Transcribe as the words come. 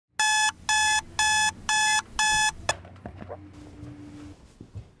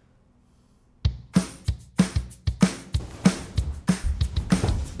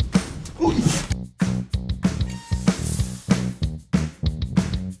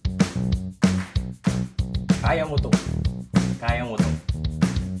Kaya mo to. Kaya mo to.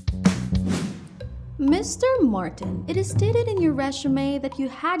 Mr. Martin, it is stated in your resume that you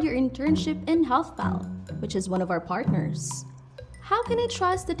had your internship in HealthPal, which is one of our partners. How can I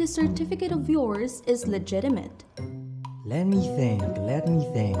trust that this certificate of yours is legitimate? Let me think.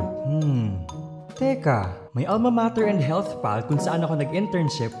 Teka, may alma mater and HealthPal kung saan ako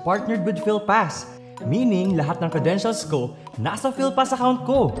nag-internship partnered with FilPass. Meaning, lahat ng credentials ko nasa FilPass account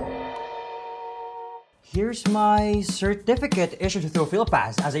ko. Here's my certificate issued through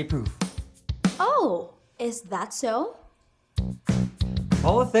FilPass as a proof. Oh, is that so?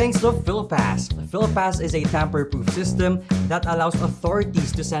 All thanks to FilPass. FilPass is a tamper-proof system that allows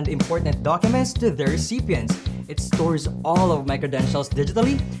authorities to send important documents to their recipients. It stores all of my credentials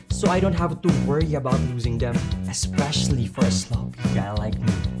digitally, so I don't have to worry about losing them, especially for a sloppy guy like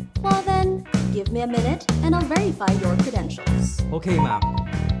me. Well then, give me a minute and I'll verify your credentials. Okay, ma'am.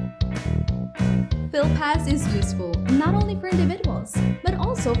 FilPass is useful not only for individuals, but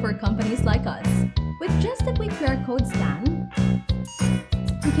also for companies like us. With just a quick QR code scan,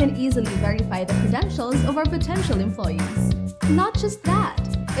 we can easily verify the credentials of our potential employees. Not just that,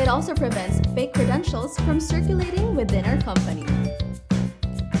 it also prevents fake credentials from circulating within our company.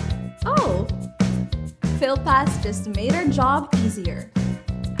 Oh, FilPass just made our job easier.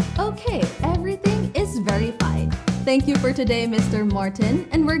 Okay, everything is verified. Thank you for today, Mr. Martin,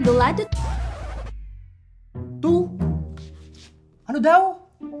 and we're glad to... Ano daw?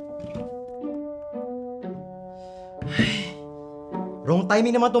 Wrong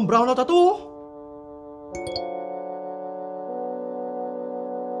timing naman tong brownout na to.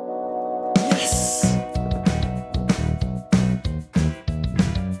 Yes!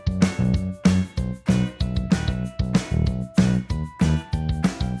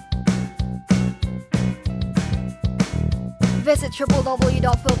 Visit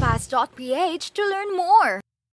www.filpass.ph to learn more.